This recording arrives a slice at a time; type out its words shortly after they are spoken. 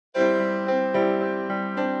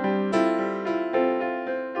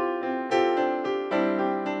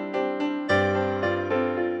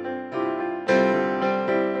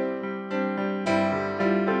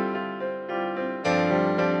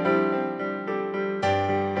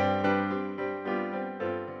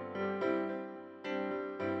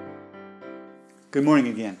Good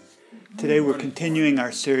morning again. Today we're continuing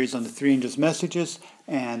our series on the three angels' messages,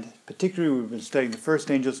 and particularly we've been studying the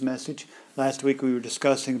first angel's message. Last week we were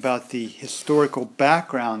discussing about the historical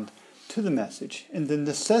background to the message and the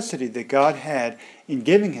necessity that God had in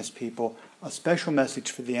giving His people a special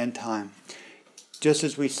message for the end time. Just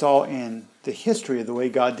as we saw in the history of the way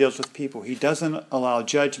God deals with people, He doesn't allow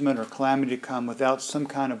judgment or calamity to come without some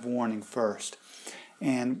kind of warning first.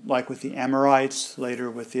 And like with the Amorites, later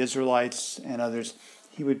with the Israelites and others,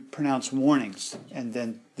 He would pronounce warnings, and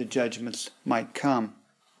then the judgments might come.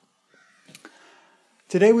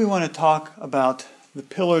 Today we want to talk about the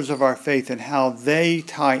pillars of our faith and how they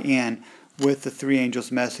tie in with the three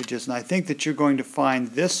angels' messages. And I think that you're going to find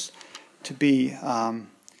this to be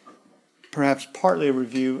perhaps partly a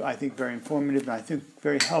review, I think very informative, and I think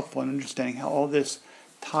very helpful in understanding how all this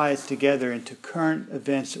ties together into current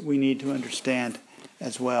events that we need to understand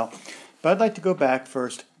as well. But I'd like to go back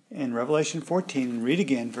first in Revelation 14 and read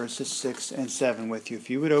again verses 6 and 7 with you. If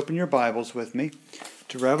you would open your Bibles with me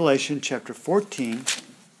to Revelation chapter 14,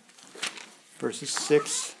 verses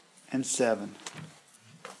 6 and 7.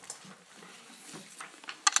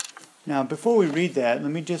 Now, before we read that,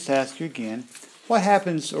 let me just ask you again, what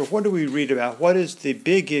happens, or what do we read about? What is the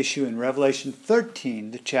big issue in Revelation 13,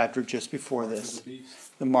 the chapter just before this?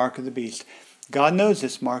 The mark of the beast. God knows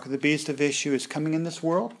this mark of the beast of issue is coming in this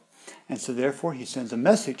world, and so therefore He sends a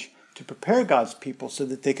message to prepare God's people so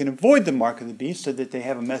that they can avoid the mark of the beast, so that they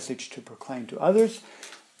have a message to proclaim to others,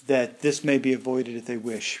 that this may be avoided if they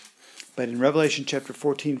wish. But in Revelation chapter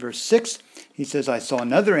 14, verse 6, He says, I saw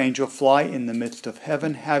another angel fly in the midst of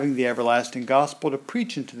heaven, having the everlasting gospel to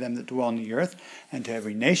preach unto them that dwell on the earth, and to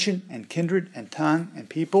every nation, and kindred, and tongue, and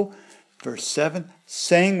people. Verse 7,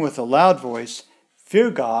 saying with a loud voice,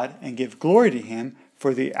 Fear God, and give glory to Him,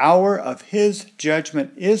 for the hour of His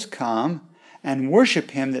judgment is come, and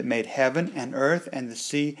worship Him that made heaven, and earth, and the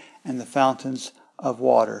sea, and the fountains of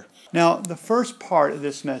water. Now, the first part of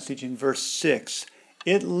this message in verse 6,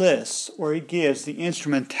 it lists, or it gives, the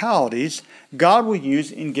instrumentalities God will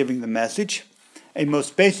use in giving the message, a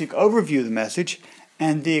most basic overview of the message,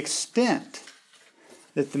 and the extent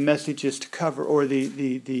that the message is to cover, or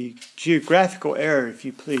the geographical area, if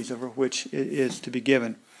you please, over which it is to be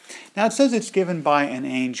given. Now it says it's given by an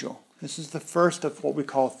angel. This is the first of what we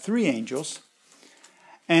call three angels.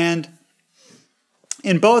 And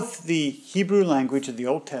in both the Hebrew language of the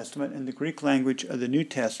Old Testament and the Greek language of the New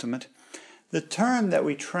Testament, the term that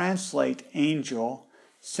we translate angel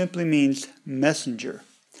simply means messenger,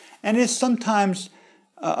 and is sometimes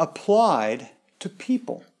applied to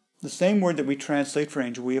people. The same word that we translate for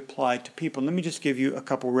angel, we apply to people. Let me just give you a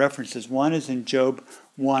couple references. One is in Job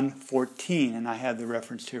 1:14, and I have the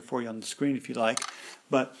reference here for you on the screen if you like.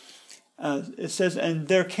 But it says, And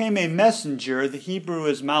there came a messenger, the Hebrew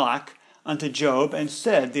is Malach, unto Job, and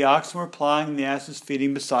said, The oxen were plowing, and the asses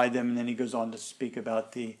feeding beside them. And then he goes on to speak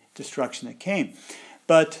about the destruction that came.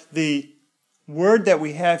 But the word that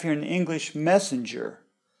we have here in English, messenger,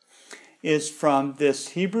 is from this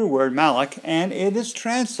Hebrew word, malach, and it is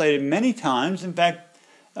translated many times. In fact,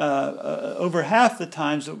 over half the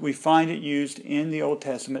times that we find it used in the Old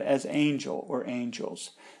Testament as angel or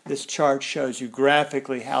angels. This chart shows you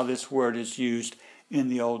graphically how this word is used in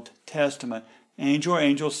the Old Testament. Angel or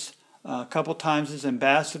angels, a couple times as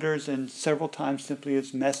ambassadors, and several times simply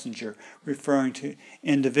as messenger, referring to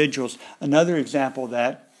individuals. Another example of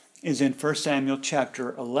that is in 1 Samuel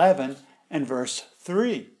chapter 11 and verse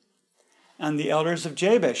 3. And the elders of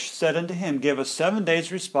Jabesh said unto him, Give us 7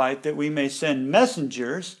 days' respite, that we may send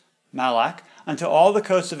messengers, Malach, unto all the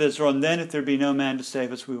coasts of Israel, and then if there be no man to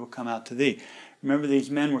save us, we will come out to thee. Remember, these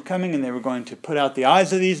men were coming, and they were going to put out the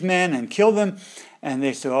eyes of these men and kill them. And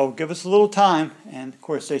they said, give us a little time. And, of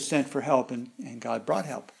course, they sent for help, and God brought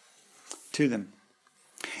help to them.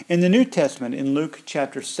 In the New Testament, in Luke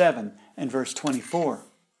chapter 7 and verse 24,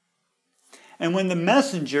 And when the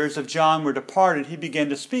messengers of John were departed, he began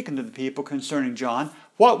to speak unto the people concerning John.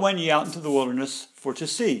 What went ye out into the wilderness for to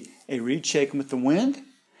see? A reed shaken with the wind?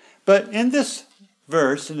 But in this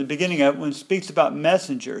verse, in the beginning of it, when it speaks about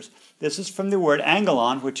messengers, this is from the word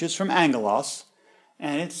angelon, which is from angelos.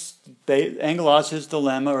 And angelos is the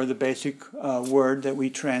lemma, or the basic word that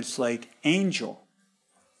we translate angel.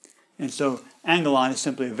 And so angelon is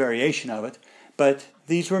simply a variation of it. But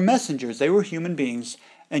these were messengers. They were human beings.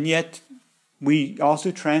 And yet we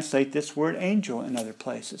also translate this word angel in other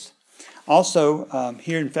places. Also,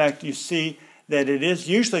 here in fact you see that it is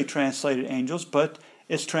usually translated angels, but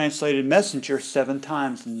it's translated messenger 7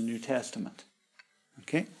 times in the New Testament.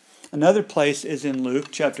 Okay? Another place is in Luke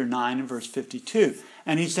chapter 9 and verse 52.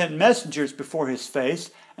 And he sent messengers before his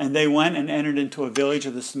face, and they went and entered into a village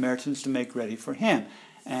of the Samaritans to make ready for him.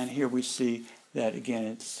 And here we see that again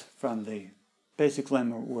it's from the basic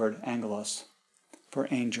Latin word angelos, for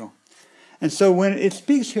angel. And so when it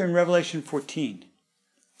speaks here in Revelation 14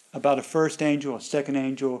 about a first angel, a second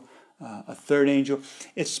angel, a third angel,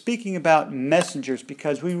 it's speaking about messengers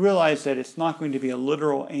because we realize that it's not going to be a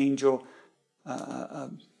literal angel, a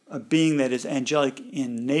being that is angelic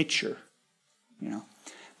in nature,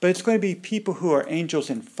 but it's going to be people who are angels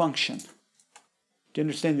in function. Do you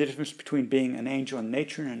understand the difference between being an angel in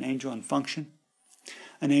nature and an angel in function?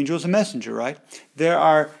 An angel is a messenger, right? There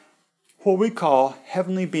are what we call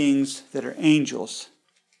heavenly beings that are angels.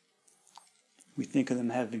 We think of them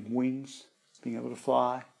having wings, being able to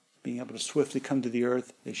fly, being able to swiftly come to the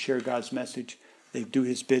earth. They share God's message. They do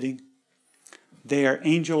His bidding. They are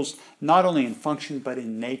angels not only in function but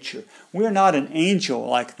in nature. We are not an angel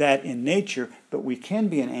like that in nature, but we can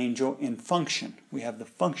be an angel in function. We have the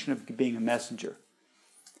function of being a messenger.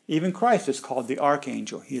 Even Christ is called the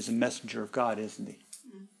archangel. He is a messenger of God, isn't he?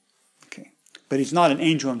 Okay. But he's not an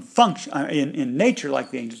angel in function, in nature like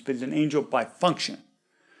the angels, but he's an angel by function,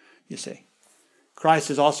 you see. Christ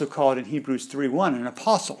is also called in Hebrews 3:1 an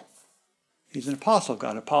apostle. He's an apostle of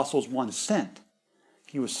God. Apostle is one sent.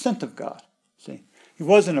 He was sent of God. See, he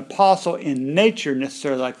wasn't an apostle in nature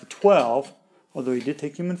necessarily like the 12, although he did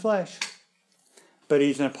take human flesh. But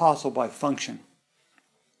he's an apostle by function.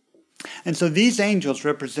 And so these angels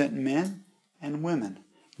represent men and women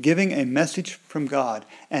giving a message from God.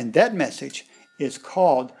 And that message is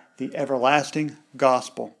called the everlasting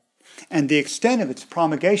gospel. And the extent of its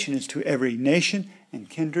promulgation is to every nation and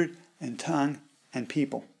kindred and tongue and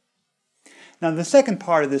people. Now the second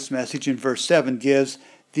part of this message in verse 7 gives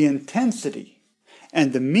the intensity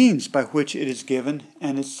and the means by which it is given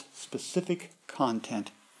and its specific content.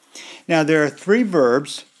 Now there are three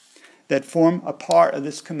verbs that form a part of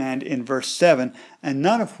this command in verse 7, and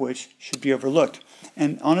none of which should be overlooked.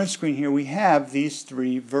 And on our screen here we have these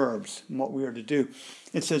three verbs and what we are to do.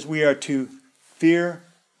 It says we are to fear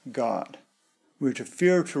God. We are to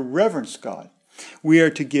fear, to reverence God. We are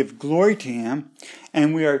to give glory to Him,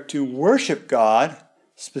 and we are to worship God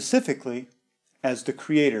specifically as the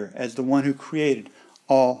Creator, as the one who created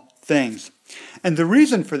all things. And the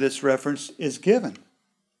reason for this reference is given.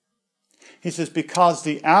 He says, because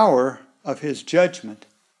the hour of His judgment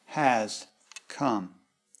has come.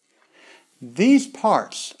 These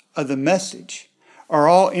parts of the message are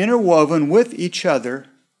all interwoven with each other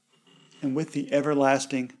and with the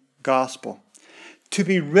everlasting gospel. To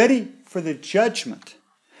be ready for the judgment,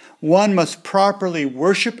 one must properly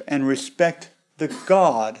worship and respect the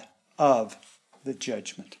God of the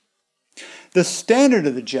judgment. The standard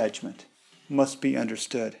of the judgment must be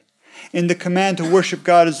understood. In the command to worship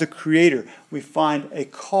God as the Creator, we find a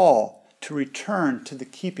call to return to the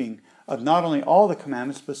keeping of not only all the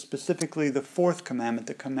commandments, but specifically the fourth commandment,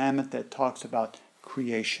 the commandment that talks about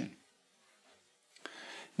creation.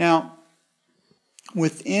 Now,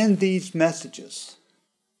 within these messages,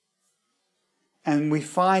 and we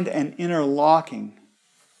find an interlocking,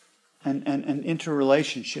 an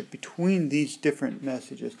interrelationship between these different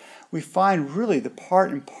messages, we find really the part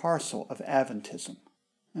and parcel of Adventism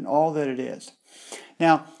and all that it is.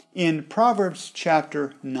 Now, in Proverbs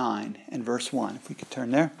chapter 9 and verse 1, if we could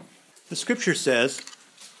turn there, the Scripture says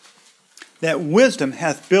that wisdom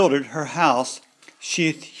hath builded her house, she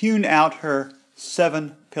hath hewn out her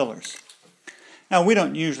 7 pillars. Now, we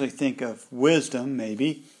don't usually think of wisdom,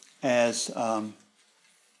 maybe, as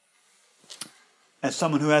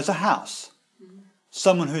someone who has a house,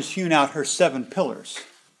 someone who's hewn out her 7 pillars.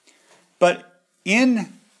 But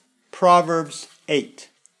in Proverbs 8,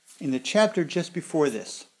 in the chapter just before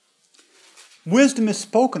this, wisdom is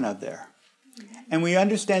spoken of there. And we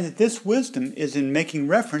understand that this wisdom is in making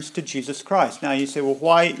reference to Jesus Christ. Now you say, well,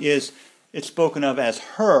 why is it spoken of as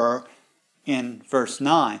her in verse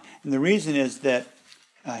 9? And the reason is that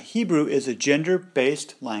Hebrew is a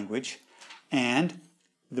gender-based language, and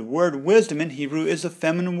the word wisdom in Hebrew is a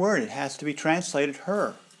feminine word. It has to be translated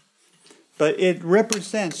her. But it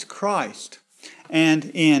represents Christ.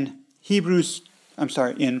 And in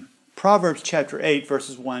Proverbs chapter 8,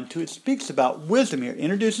 verses 1 and 2, it speaks about wisdom here. It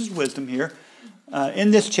introduces wisdom here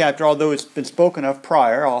in this chapter, although it's been spoken of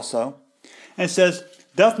prior also. And it says,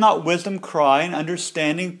 doth not wisdom cry, and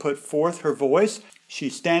understanding put forth her voice? She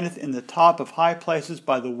standeth in the top of high places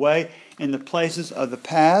by the way, in the places of the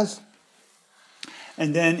paths.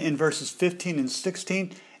 And then in verses 15 and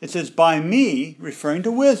 16, it says, by me, referring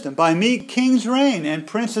to wisdom, by me kings reign and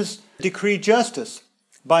princes decree justice.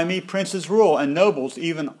 By me princes rule, and nobles,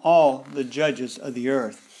 even all the judges of the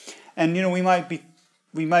earth. And we might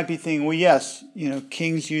be thinking, well, yes,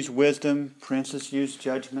 kings use wisdom, princes use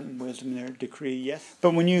judgment and wisdom in their decree, yes.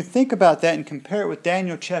 But when you think about that and compare it with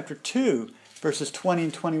Daniel chapter 2, verses 20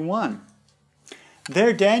 and 21,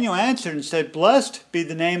 there Daniel answered and said, Blessed be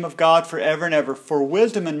the name of God forever and ever, for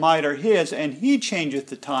wisdom and might are his, and he changeth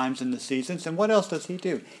the times and the seasons. And what else does he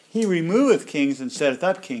do? He removeth kings and setteth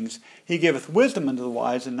up kings. He giveth wisdom unto the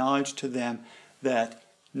wise and knowledge to them that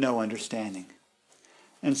know understanding.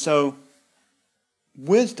 And so,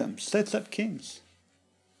 wisdom sets up kings.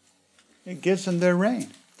 It gives them their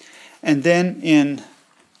reign. And then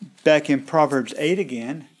back in Proverbs 8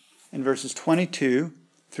 again, in verses 22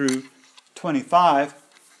 through 25,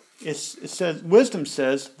 it says, wisdom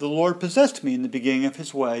says, The Lord possessed me in the beginning of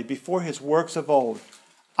his way, before his works of old.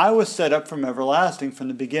 I was set up from everlasting, from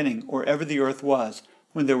the beginning, or ever the earth was.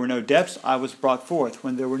 When there were no depths, I was brought forth.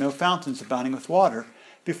 When there were no fountains abounding with water,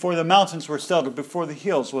 before the mountains were settled, before the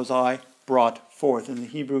hills was I brought forth. And the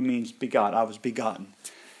Hebrew means begot. I was begotten.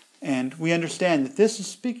 And we understand that this is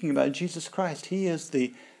speaking about Jesus Christ. He is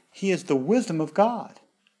the wisdom of God.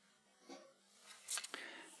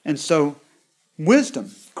 And so, wisdom,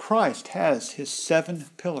 Christ has his 7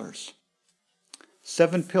 pillars.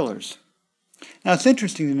 7 pillars. Now it's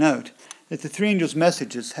interesting to note that the 3 angels'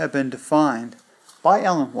 messages have been defined by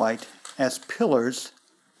Ellen White as pillars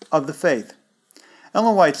of the faith.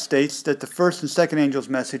 Ellen White states that the first and second angels'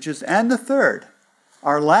 messages and the third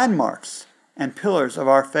are landmarks and pillars of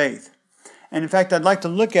our faith. And in fact, I'd like to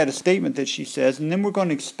look at a statement that she says, and then we're going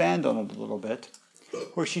to expand on it a little bit,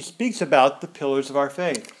 where she speaks about the pillars of our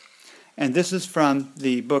faith. And this is from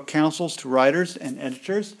the book Counsels to Writers and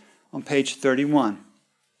Editors on page 31.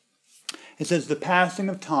 It says, The passing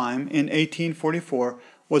of time in 1844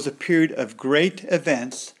 was a period of great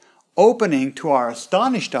events, opening to our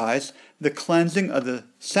astonished eyes the cleansing of the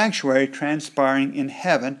sanctuary transpiring in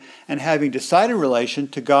heaven and having decided relation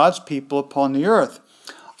to God's people upon the earth.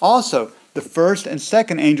 Also, the first and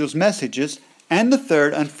second angels' messages, and the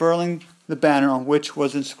third unfurling the banner on which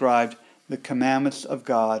was inscribed the commandments of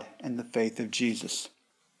God and the faith of Jesus.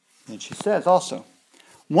 Then she says also,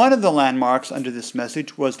 One of the landmarks under this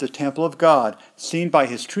message was the temple of God, seen by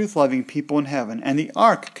his truth-loving people in heaven, and the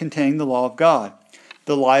ark containing the law of God.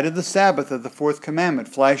 The light of the Sabbath of the 4th commandment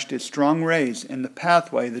flashed its strong rays in the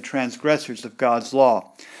pathway of the transgressors of God's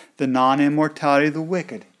law. The non-immortality of the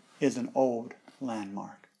wicked is an old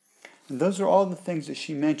landmark. And those are all the things that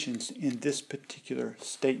she mentions in this particular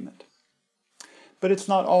statement. But it's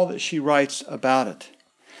not all that she writes about it.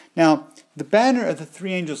 Now, the banner of the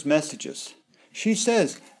 3 angels' messages, she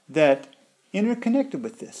says that interconnected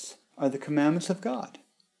with this are the commandments of God,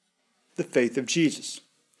 the faith of Jesus.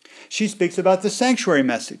 She speaks about the sanctuary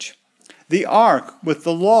message, the ark with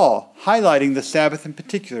the law, highlighting the Sabbath in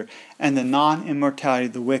particular, and the non-immortality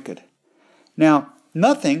of the wicked. Now,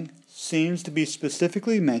 nothing seems to be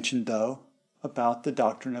specifically mentioned, though, about the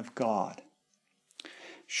doctrine of God.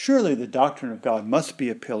 Surely the doctrine of God must be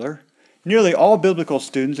a pillar. Nearly all biblical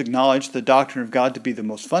students acknowledge the doctrine of God to be the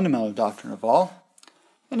most fundamental doctrine of all.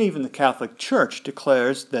 And even the Catholic Church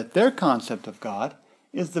declares that their concept of God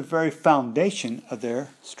is the very foundation of their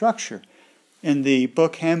structure. In the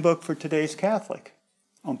book Handbook for Today's Catholic,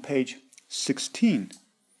 on page 16,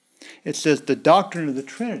 it says, The doctrine of the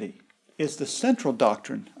Trinity is the central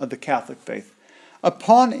doctrine of the Catholic faith.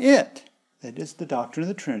 Upon it, that is the doctrine of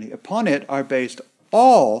the Trinity, upon it are based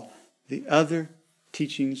all the other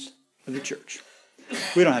teachings of the Church.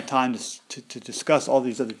 We don't have time to discuss all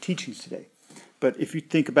these other teachings today. But if you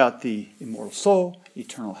think about the immortal soul,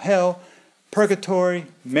 eternal hell, purgatory,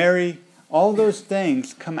 Mary, all those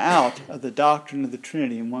things come out of the doctrine of the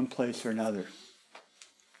Trinity in one place or another.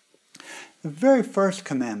 The very first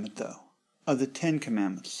commandment, though, of the 10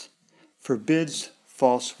 Commandments forbids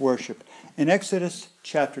false worship. In Exodus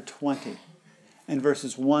chapter 20, and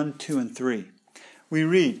verses 1, 2, and 3, we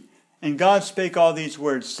read, And God spake all these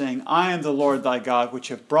words, saying, I am the Lord thy God, which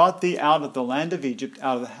have brought thee out of the land of Egypt,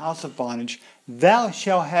 out of the house of bondage. Thou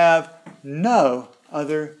shalt have no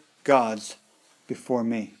other gods before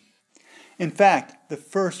me. In fact, the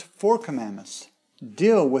first 4 commandments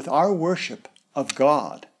deal with our worship of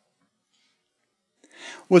God.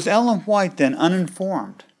 Was Ellen White then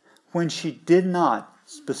uninformed when she did not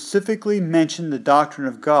specifically mention the doctrine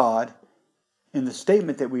of God in the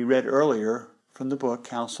statement that we read earlier from the book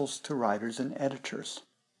Counsels to Writers and Editors?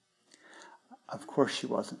 Of course she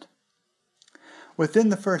wasn't. Within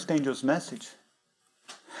the first angel's message,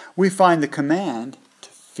 we find the command to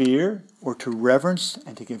fear or to reverence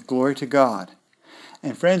and to give glory to God.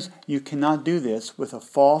 And friends, you cannot do this with a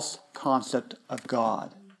false concept of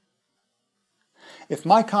God. If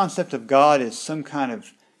my concept of God is some kind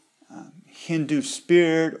of Hindu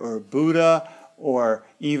spirit or Buddha or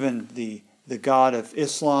even the God of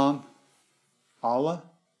Islam, Allah,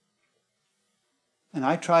 and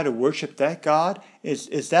I try to worship that God,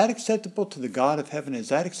 is that acceptable to the God of heaven? Is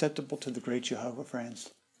that acceptable to the great Jehovah, friends?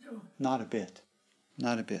 No. Not a bit.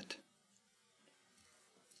 Not a bit.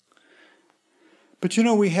 But you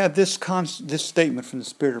know, we have this statement from the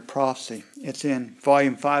Spirit of Prophecy. It's in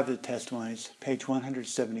Volume 5 of the Testimonies, page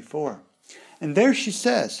 174. And there she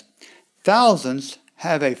says, thousands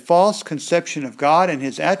have a false conception of God and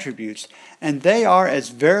His attributes, and they are as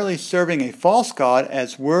verily serving a false God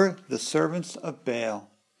as were the servants of Baal.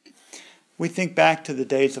 We think back to the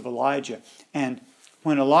days of Elijah, and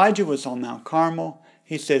when Elijah was on Mount Carmel,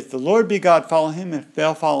 he said, if the Lord be God, follow Him, if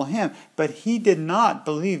Baal, follow him. But he did not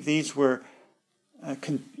believe these were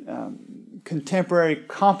contemporary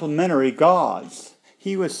complementary gods.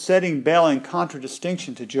 He was setting Baal in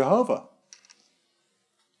contradistinction to Jehovah.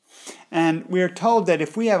 And we are told that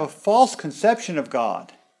if we have a false conception of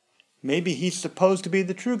God, maybe He's supposed to be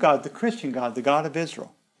the true God, the Christian God, the God of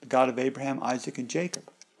Israel, the God of Abraham, Isaac, and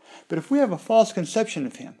Jacob. But if we have a false conception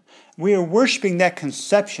of Him, we are worshiping that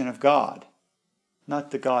conception of God,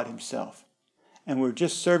 not the God Himself. And we're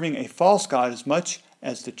just serving a false God as much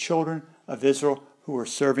as the children of Israel who are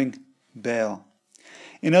serving Baal.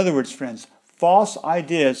 In other words, friends, false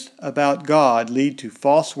ideas about God lead to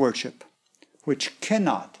false worship, which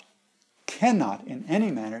cannot in any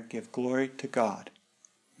manner give glory to God.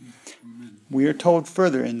 Amen. We are told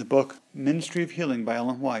further in the book Ministry of Healing by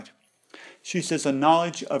Ellen White. She says, a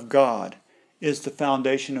knowledge of God is the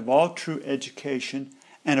foundation of all true education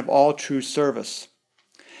and of all true service.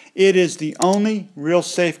 It is the only real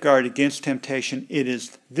safeguard against temptation. It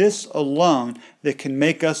is this alone that can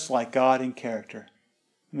make us like God in character.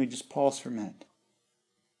 Let me just pause for a minute.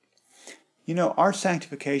 You know, our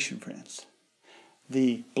sanctification, friends,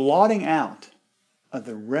 the blotting out of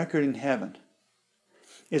the record in heaven,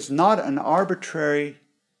 is not an arbitrary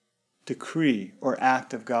decree or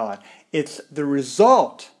act of God. It's the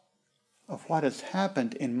result of what has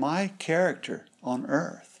happened in my character on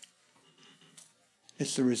earth.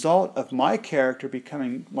 It's the result of my character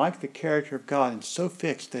becoming like the character of God and so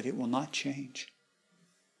fixed that it will not change.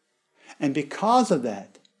 And because of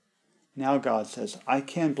that, now God says, I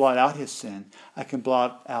can blot out his sin. I can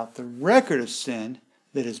blot out the record of sin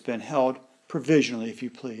that has been held provisionally, if you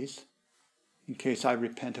please, in case I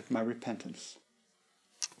repent of my repentance.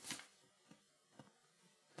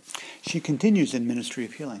 She continues in Ministry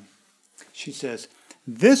of Healing. She says,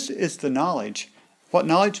 this is the knowledge. What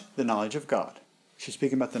knowledge? The knowledge of God. She's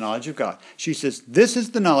speaking about the knowledge of God. She says, this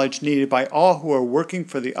is the knowledge needed by all who are working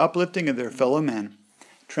for the uplifting of their fellow men.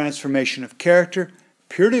 Transformation of character,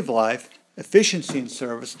 purity of life, efficiency in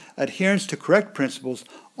service, adherence to correct principles,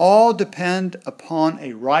 all depend upon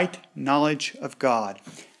a right knowledge of God.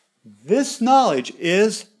 This knowledge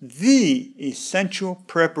is the essential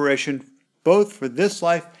preparation both for this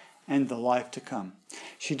life and the life to come.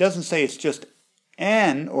 She doesn't say it's just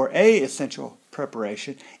an or a essential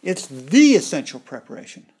preparation. It's the essential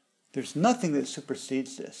preparation. There's nothing that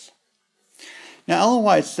supersedes this. Now, Ellen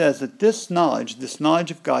White says that this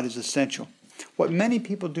knowledge of God is essential. What many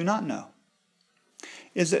people do not know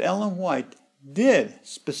is that Ellen White did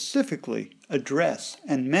specifically address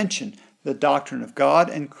and mention the doctrine of God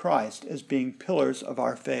and Christ as being pillars of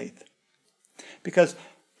our faith. Because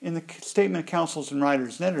in the Statement of Councils and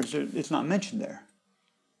Writers and Editors, it's not mentioned there.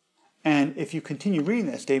 And if you continue reading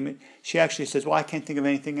that statement, she actually says, well, I can't think of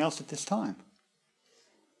anything else at this time.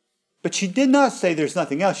 But she did not say there's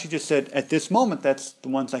nothing else. She just said, at this moment, that's the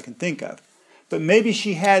ones I can think of. But maybe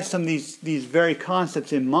she had some of these very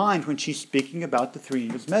concepts in mind when she's speaking about the three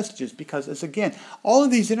angels' messages, because, as again, all of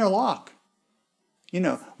these interlock. You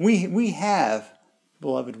know, we have,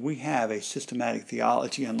 beloved, we have a systematic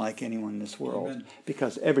theology unlike anyone in this world. Amen.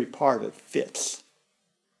 Because every part of it fits.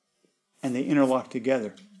 And they interlock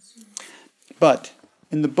together. But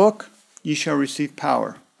in the book, Ye Shall Receive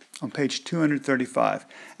Power, on page 235,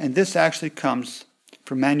 and this actually comes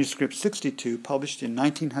from manuscript 62, published in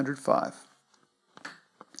 1905.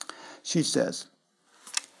 She says,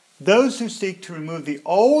 those who seek to remove the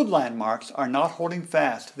old landmarks are not holding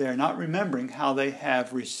fast. They are not remembering how they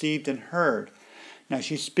have received and heard. Now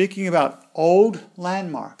she's speaking about old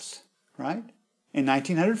landmarks, right? In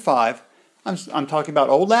 1905, I'm talking about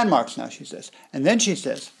old landmarks now, she says. And then she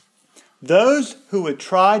says, those who would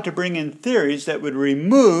try to bring in theories that would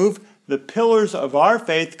remove the pillars of our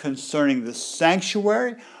faith concerning the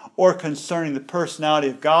sanctuary or concerning the personality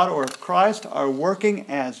of God or of Christ are working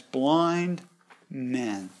as blind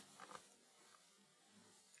men.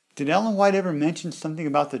 Did Ellen White ever mention something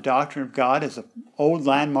about the doctrine of God as an old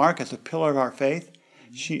landmark, as a pillar of our faith?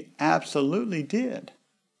 She absolutely did.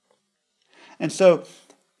 And so,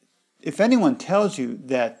 if anyone tells you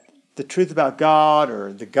that the truth about God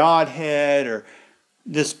or the Godhead or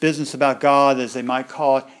this business about God, as they might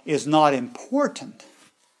call it, is not important,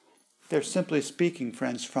 they're simply speaking,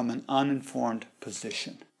 friends, from an uninformed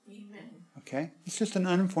position. Amen. Okay? It's just an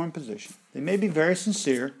uninformed position. They may be very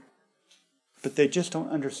sincere, but they just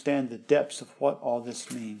don't understand the depths of what all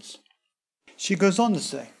this means. She goes on to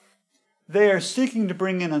say, they are seeking to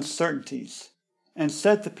bring in uncertainties and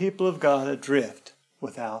set the people of God adrift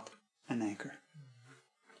without an anchor.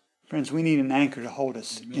 Friends, we need an anchor to hold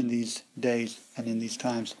us in these days and in these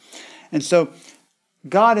times. And so,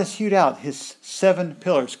 God has hewed out His 7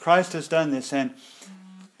 pillars. Christ has done this, and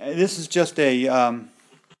this is just a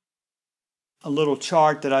little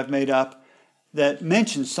chart that I've made up that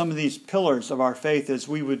mentions some of these pillars of our faith as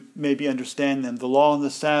we would maybe understand them. The law and the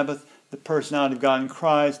Sabbath, the personality of God in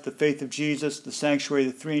Christ, the faith of Jesus, the sanctuary,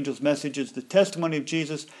 the 3 angels' messages, the testimony of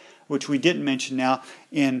Jesus, which we didn't mention now,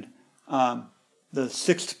 in the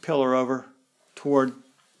 6th pillar over toward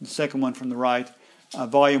the second one from the right,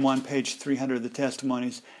 volume 1, page 300 of the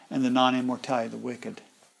testimonies, and the non-immortality of the wicked.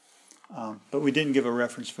 But we didn't give a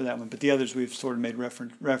reference for that one. But the others we've sort of made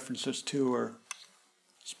references to or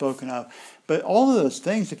spoken of. But all of those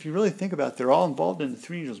things, if you really think about it, they're all involved in the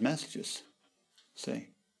 3 angels' messages. See?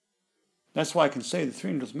 That's why I can say the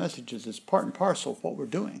 3 angels' messages is part and parcel of what we're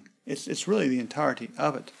doing. It's really the entirety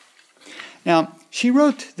of it. Now, she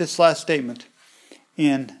wrote this last statement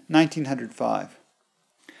in 1905.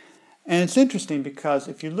 And it's interesting because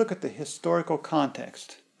if you look at the historical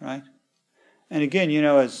context, right? And again, you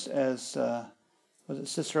know, as was it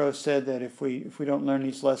Cicero said that if we don't learn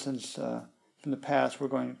these lessons from the past, we're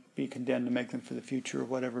going to be condemned to make them for the future or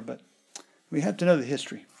whatever. But we have to know the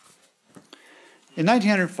history. In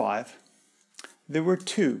 1905, there were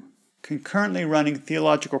 2 concurrently running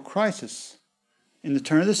theological crises in the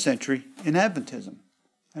turn of the century in Adventism.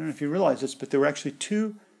 I don't know if you realize this, but there were actually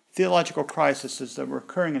 2 theological crises that were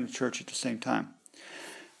occurring in the church at the same time.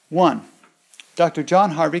 One, Dr.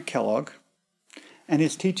 John Harvey Kellogg and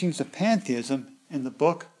his teachings of pantheism in the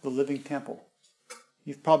book The Living Temple.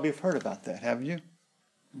 You probably have heard about that, haven't you?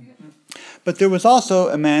 Mm-hmm. But there was also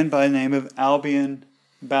a man by the name of Albion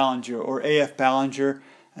Ballinger, or A.F. Ballinger.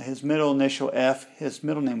 His middle initial F, his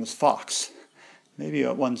middle name was Fox. Maybe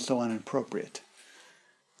it wasn't so inappropriate.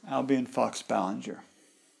 Albion Fox Ballinger.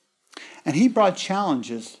 And he brought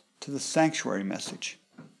challenges to the sanctuary message.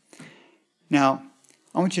 Now,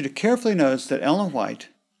 I want you to carefully notice that Ellen White,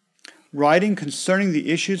 writing concerning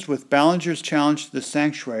the issues with Ballinger's challenge to the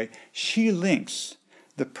sanctuary, she links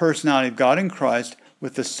the personality of God in Christ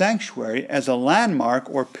with the sanctuary as a landmark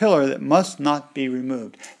or pillar that must not be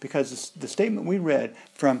removed. Because the statement we read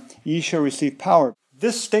from Ye Shall Receive Power,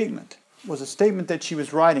 this statement was a statement that she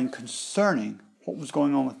was writing concerning what was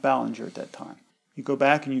going on with Ballinger at that time. You go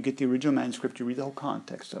back and you get the original manuscript, you read the whole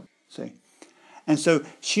context of it. See? And so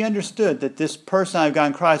she understood that this personality of God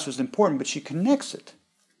in Christ was important, but she connects it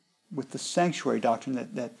with the sanctuary doctrine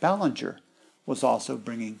that Ballinger was also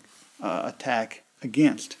bringing attack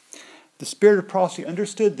against. The spirit of prophecy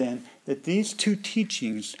understood then that these 2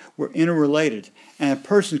 teachings were interrelated, and a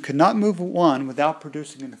person could not move one without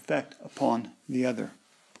producing an effect upon the other.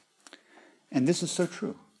 And this is so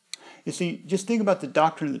true. You see, just think about the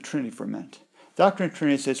doctrine of the Trinity for a minute. The doctrine of the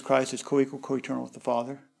Trinity says Christ is co-equal, co-eternal with the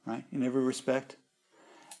Father, right, in every respect.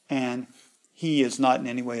 And He is not in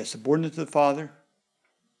any way a subordinate to the Father.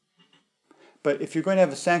 But if you're going to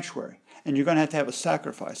have a sanctuary, and you're going to have a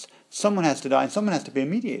sacrifice, someone has to die, and someone has to be a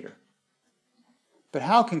mediator. But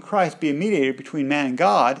how can Christ be a mediator between man and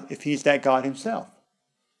God if He's that God Himself?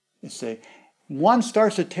 You see, one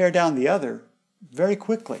starts to tear down the other very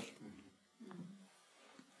quickly.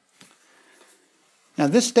 Now,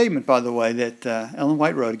 this statement, by the way, that Ellen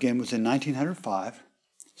White wrote again was in 1905,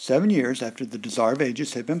 7 years after The Desire of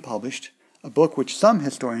Ages had been published, a book which some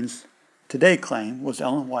historians today claim was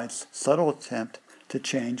Ellen White's subtle attempt to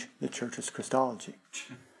change the church's Christology.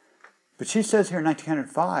 But she says here in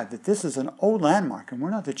 1905 that this is an old landmark and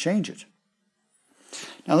we're not to change it.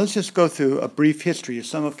 Now let's just go through a brief history of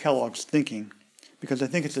some of Kellogg's thinking, because I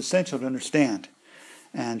think it's essential to understand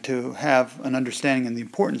and to have an understanding and the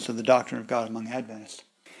importance of the doctrine of God among Adventists.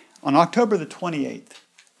 On October the 28th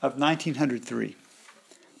of 1903,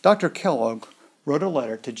 Dr. Kellogg wrote a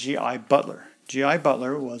letter to G.I. Butler. G.I.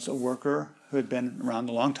 Butler was a worker who had been around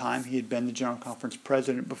a long time. He had been the General Conference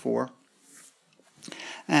president before.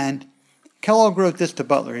 And Kellogg wrote this to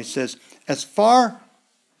Butler. He says, "As far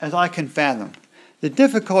as I can fathom, the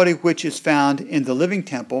difficulty which is found in the living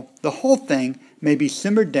temple, the whole thing may be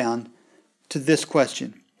simmered down to this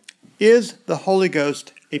question. Is the Holy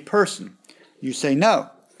Ghost a person? You say no.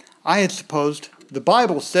 I had supposed the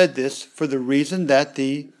Bible said this for the reason that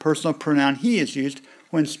the personal pronoun he is used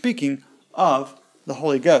when speaking of the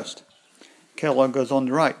Holy Ghost." Kellogg goes on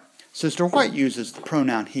to write, "Sister White uses the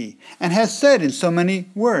pronoun he and has said in so many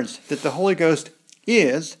words that the Holy Ghost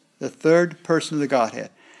is the third person of the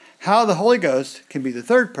Godhead. How the Holy Ghost can be the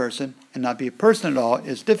third person and not be a person at all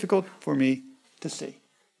is difficult for me to see."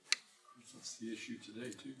 That's the issue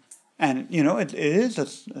today, too. And, it is,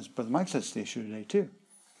 as Brother Mike says, the issue today, too.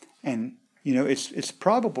 And, it's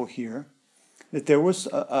probable here that there was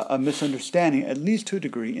a misunderstanding, at least to a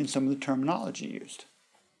degree, in some of the terminology used.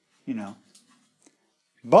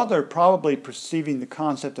 Butler probably perceiving the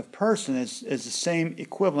concept of person as the same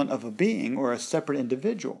equivalent of a being or a separate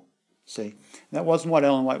individual. See, that wasn't what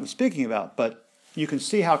Ellen White was speaking about, but you can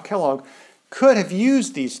see how Kellogg could have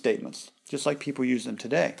used these statements, just like people use them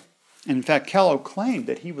today. And in fact, Kellogg claimed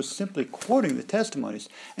that he was simply quoting the testimonies,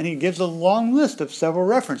 and he gives a long list of several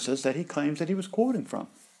references that he claims that he was quoting from.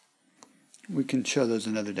 We can show those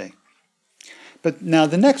another day. But now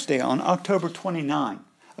the next day, on October 29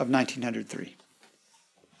 of 1903,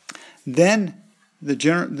 then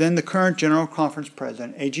the current General Conference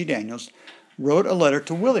President, A.G. Daniels, wrote a letter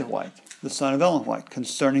to Willie White, the son of Ellen White,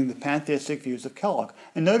 concerning the pantheistic views of Kellogg.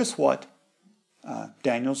 And notice what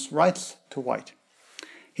Daniels writes to White.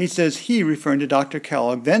 He says he, referring to Dr.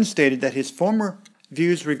 Kellogg, then stated that his former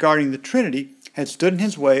views regarding the Trinity had stood in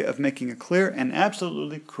his way of making a clear and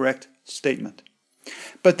absolutely correct statement,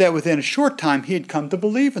 but that within a short time he had come to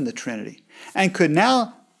believe in the Trinity and could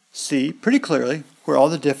now see pretty clearly where all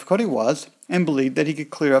the difficulty was and believed that he could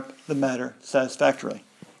clear up the matter satisfactorily.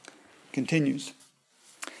 Continues.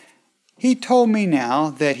 He told me now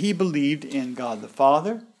that he believed in God the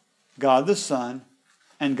Father, God the Son,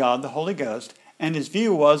 and God the Holy Ghost, and his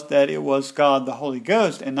view was that it was God the Holy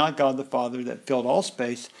Ghost and not God the Father that filled all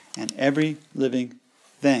space and every living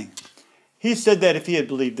thing. He said that if he had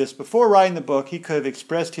believed this before writing the book, he could have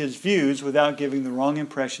expressed his views without giving the wrong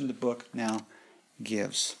impression the book now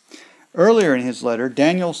gives. Earlier in his letter,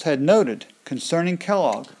 Daniels had noted concerning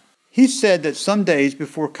Kellogg, he said that some days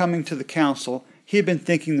before coming to the council, he had been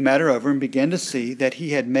thinking the matter over and began to see that he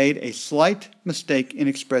had made a slight mistake in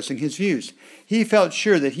expressing his views. He felt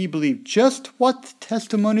sure that he believed just what the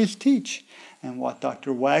testimonies teach and what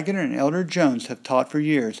Dr. Waggoner and Elder Jones have taught for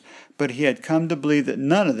years, but he had come to believe that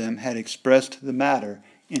none of them had expressed the matter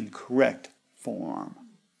in correct form.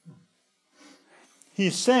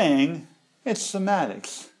 He's saying it's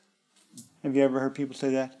semantics. Have you ever heard people say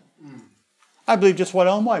that? I believe just what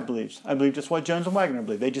Ellen White believes. I believe just what Jones and Waggoner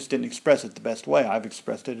believe. They just didn't express it the best way. I've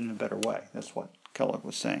expressed it in a better way. That's what Kellogg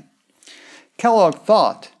was saying. Kellogg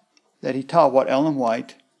thought that he taught what Ellen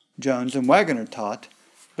White, Jones, and Waggoner taught,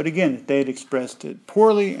 but again, they had expressed it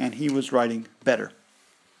poorly and he was writing better.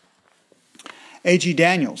 A.G.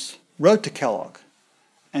 Daniels wrote to Kellogg,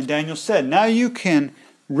 and Daniels said, "Now you can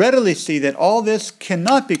readily see that all this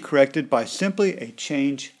cannot be corrected by simply a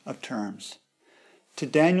change of terms." To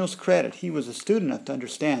Daniels' credit, he was astute enough to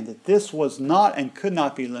understand that this was not and could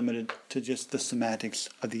not be limited to just the semantics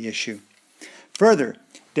of the issue. Further,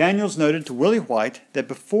 Daniels noted to Willie White that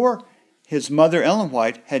before his mother Ellen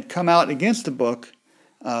White had come out against the book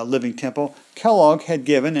Living Temple, Kellogg had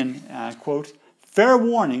given an, quote, fair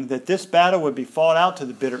warning that this battle would be fought out to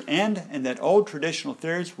the bitter end and that old traditional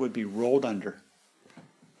theories would be rolled under.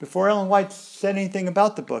 Before Ellen White said anything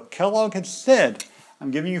about the book, Kellogg had said, I'm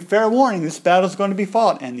giving you fair warning, this battle is going to be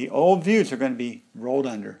fought and the old views are going to be rolled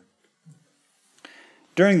under.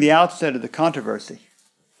 During the outset of the controversy,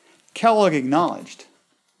 Kellogg acknowledged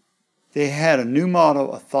they had a new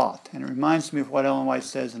model of thought. And it reminds me of what Ellen White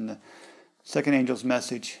says in the Second Angel's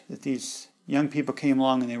Message, that these young people came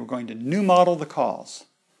along and they were going to new model the cause.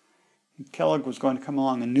 And Kellogg was going to come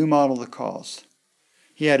along and new model the cause.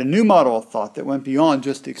 He had a new model of thought that went beyond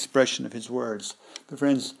just the expression of his words. But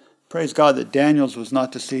friends, praise God that Daniels was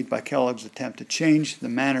not deceived by Kellogg's attempt to change the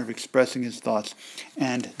manner of expressing his thoughts.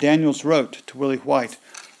 And Daniels wrote to Willie White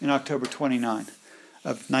in October 29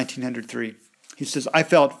 of 1903. He says, I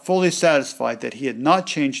felt fully satisfied that he had not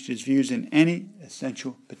changed his views in any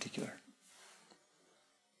essential particular.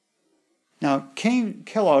 Now,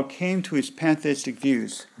 Kellogg came to his pantheistic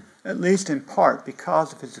views, at least in part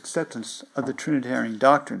because of his acceptance of the Trinitarian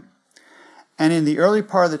doctrine. And in the early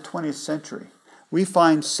part of the 20th century, we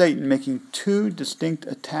find Satan making two distinct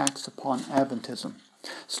attacks upon Adventism,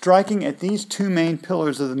 striking at these two main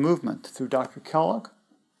pillars of the movement through Dr. Kellogg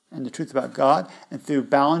and the truth about God, and through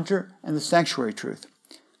Ballinger and the sanctuary truth.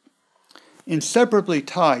 Inseparably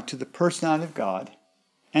tied to the personality of God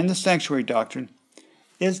and the sanctuary doctrine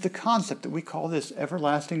is the concept that we call this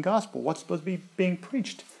everlasting gospel, what's supposed to be being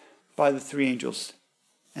preached by the three angels,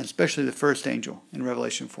 and especially the first angel in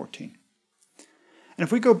Revelation 14. And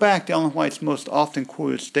if we go back to Ellen White's most often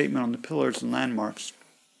quoted statement on the pillars and landmarks,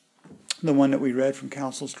 the one that we read from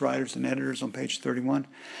Councils to Writers and Editors on page 31,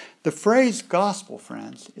 the phrase gospel,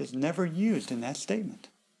 friends, is never used in that statement.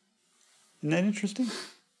 Isn't that interesting?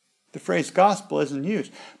 The phrase gospel isn't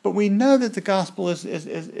used. But we know that the gospel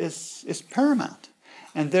is paramount.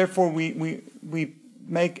 And therefore we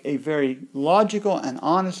make a very logical and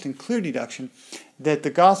honest and clear deduction that the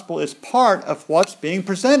gospel is part of what's being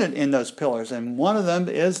presented in those pillars. And one of them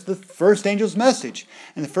is the first angel's message.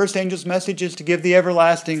 And the first angel's message is to give the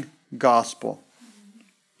everlasting gospel.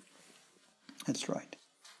 That's right.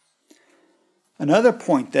 Another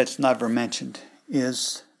point that's never mentioned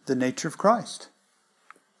is the nature of Christ.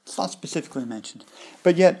 It's not specifically mentioned.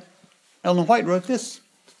 But yet, Ellen White wrote this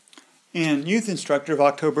in Youth Instructor of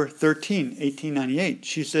October 13, 1898.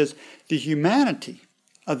 She says, the humanity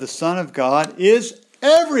of the Son of God is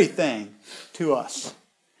everything to us.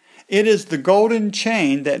 It is the golden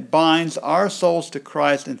chain that binds our souls to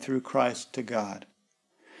Christ and through Christ to God.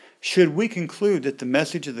 Should we conclude that the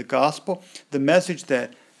message of the gospel, the message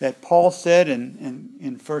that Paul said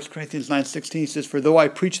in 1 Corinthians 9:16, he says, for though I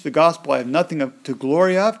preach the gospel, I have nothing to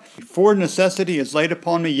glory of. For necessity is laid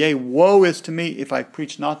upon me, yea, woe is to me if I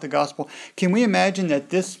preach not the gospel. Can we imagine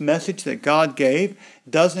that this message that God gave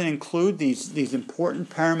doesn't include these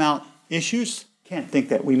important paramount issues? Can't think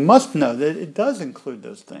that. We must know that it does include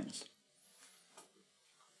those things.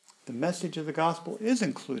 The message of the gospel is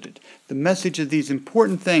included. The message of these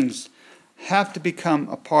important things have to become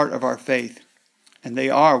a part of our faith. And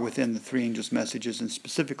they are within the three angels' messages, and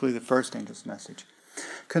specifically the first angel's message.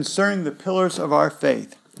 Concerning the pillars of our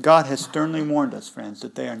faith, God has sternly warned us, friends,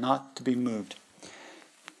 that they are not to be moved.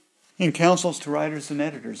 In Councils to Writers and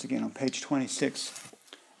Editors, again on page 26,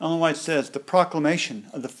 Ellen White says, the proclamation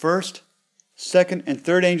of the first, second, and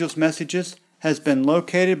third angel's messages has been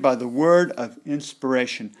located by the word of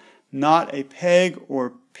inspiration. Not a peg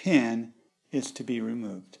or pin is to be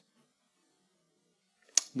removed.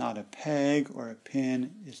 Not a peg or a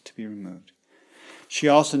pin is to be removed. She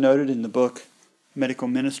also noted in the book Medical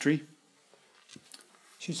Ministry,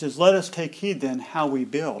 she says, let us take heed then how we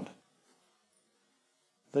build.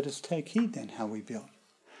 Let us take heed then how we build.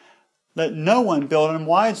 Let no one build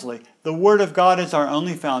unwisely. The Word of God is our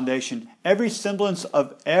only foundation. Every semblance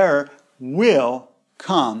of error will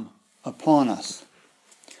come upon us.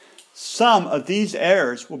 Some of these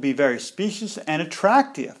errors will be very specious and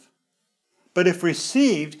attractive. But if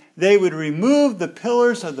received, they would remove the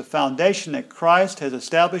pillars of the foundation that Christ has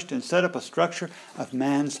established and set up a structure of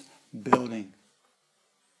man's building.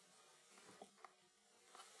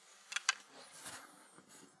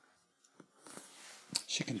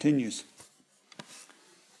 She continues,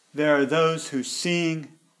 there are those who seeing,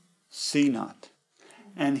 see not,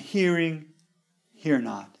 and hearing, hear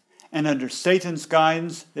not. And under Satan's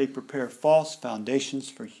guidance, they prepare false foundations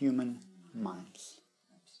for human minds.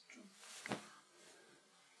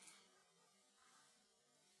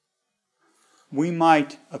 We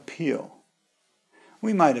might appeal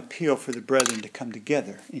for the brethren to come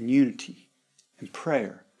together in unity and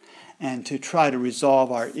prayer and to try to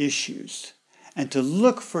resolve our issues and to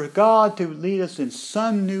look for God to lead us in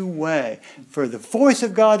some new way, for the voice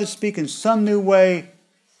of God to speak in some new way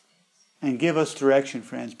and give us direction,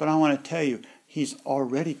 friends. But I want to tell you, He's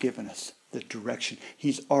already given us the direction.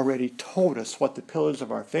 He's already told us what the pillars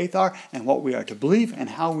of our faith are and what we are to believe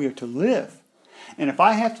and how we are to live. And if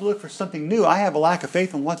I have to look for something new, I have a lack of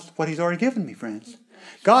faith in what He's already given me, friends.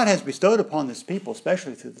 God has bestowed upon this people,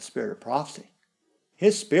 especially through the spirit of prophecy,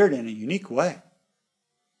 His Spirit in a unique way.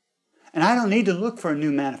 And I don't need to look for a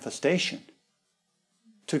new manifestation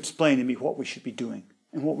to explain to me what we should be doing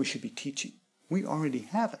and what we should be teaching. We already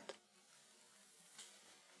have it.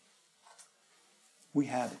 We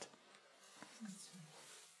have it.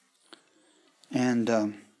 And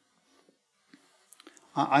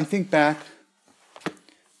I think back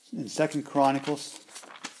in 2 Chronicles,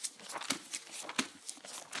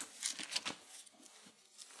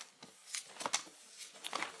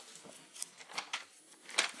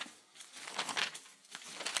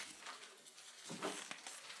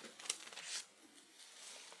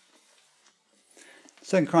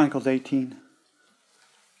 Second Chronicles 18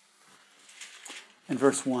 and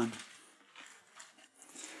verse 1.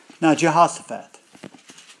 Now Jehoshaphat,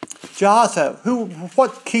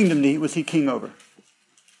 what kingdom was he king over?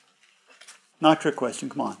 Not a trick question.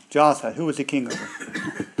 Come on. Jehoshaphat, who was he king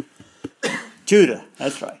over? Judah.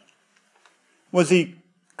 That's right. Was he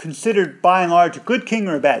considered by and large a good king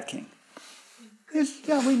or a bad king?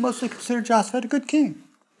 Yeah, we mostly consider Jehoshaphat a good king.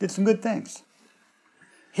 Did some good things.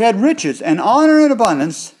 He had riches and honor and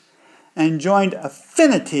abundance and joined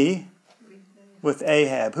affinity with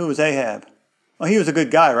Ahab. Who was Ahab? Well, he was a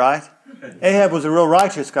good guy, right? Ahab was a real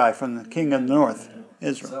righteous guy from the king of the north,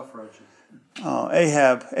 Israel. Self-righteous. Oh,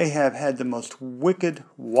 Ahab had the most wicked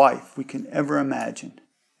wife we can ever imagine.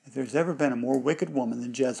 If there's ever been a more wicked woman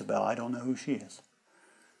than Jezebel, I don't know who she is.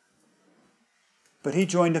 But he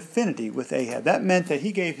joined affinity with Ahab. That meant that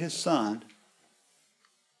he gave his son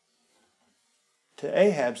to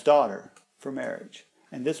Ahab's daughter for marriage.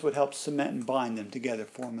 And this would help cement and bind them together,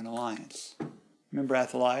 form an alliance. Remember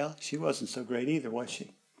Athaliah? She wasn't so great either, was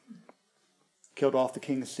she? Killed off the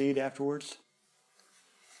king's seed afterwards.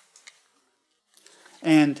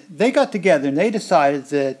 And they got together and they decided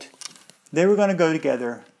that they were going to go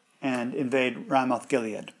together and invade Ramoth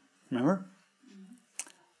Gilead. Remember?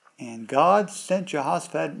 And God sent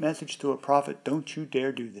Jehoshaphat a message to a prophet, don't you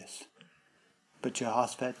dare do this. But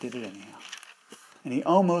Jehoshaphat did it anyhow. And he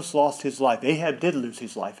almost lost his life. Ahab did lose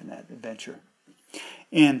his life in that adventure.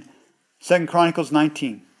 In 2 Chronicles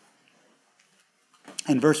 19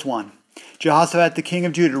 and verse 1, Jehoshaphat the king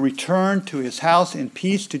of Judah returned to his house in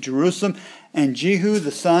peace to Jerusalem, and Jehu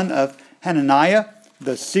the son of Hananiah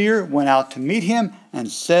the seer went out to meet him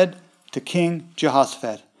and said to King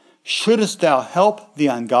Jehoshaphat, shouldest thou help the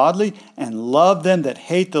ungodly and love them that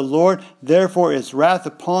hate the Lord? Therefore is wrath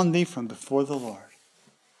upon thee from before the Lord.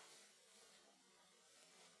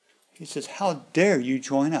 He says, how dare you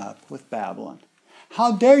join up with Babylon?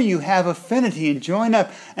 How dare you have affinity and join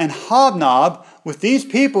up and hobnob with these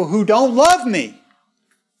people who don't love me?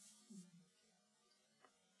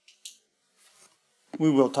 We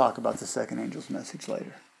will talk about the second angel's message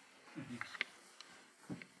later.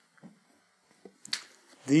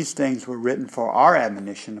 These things were written for our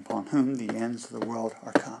admonition, upon whom the ends of the world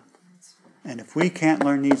are come. And if we can't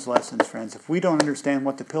learn these lessons, friends, if we don't understand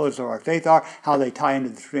what the pillars of our faith are, how they tie into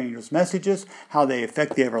the three angels' messages, how they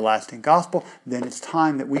affect the everlasting gospel, then it's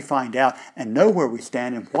time that we find out and know where we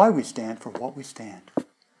stand and why we stand for what we stand.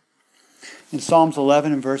 In Psalms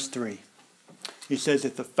 11 and verse 3, he says,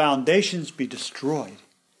 if the foundations be destroyed,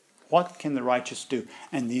 what can the righteous do?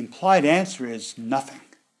 And the implied answer is nothing.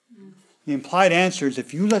 The implied answer is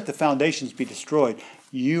if you let the foundations be destroyed,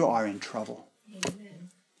 you are in trouble. Amen.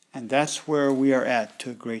 And that's where we are at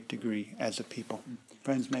to a great degree as a people.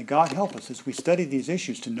 Friends, may God help us as we study these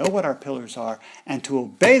issues to know what our pillars are and to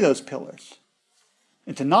obey those pillars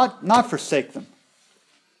and to not forsake them.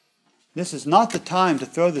 This is not the time to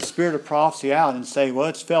throw the spirit of prophecy out and say, well,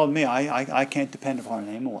 it's failed me. I can't depend upon it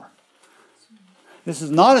anymore. This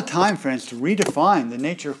is not a time, friends, to redefine the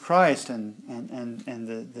nature of Christ and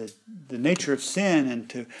the nature of sin and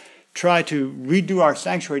to try to redo our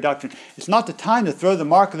sanctuary doctrine. It's not the time to throw the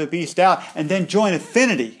mark of the beast out and then join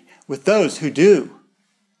affinity with those who do.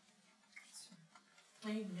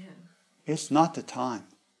 Amen. It's not the time.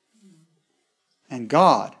 And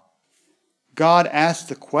God asked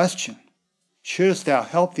the question, shouldest thou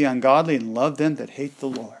help the ungodly and love them that hate the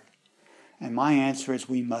Lord? And my answer is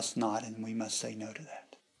we must not, and we must say no to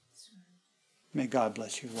that. May God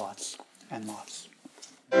bless you lots and lots.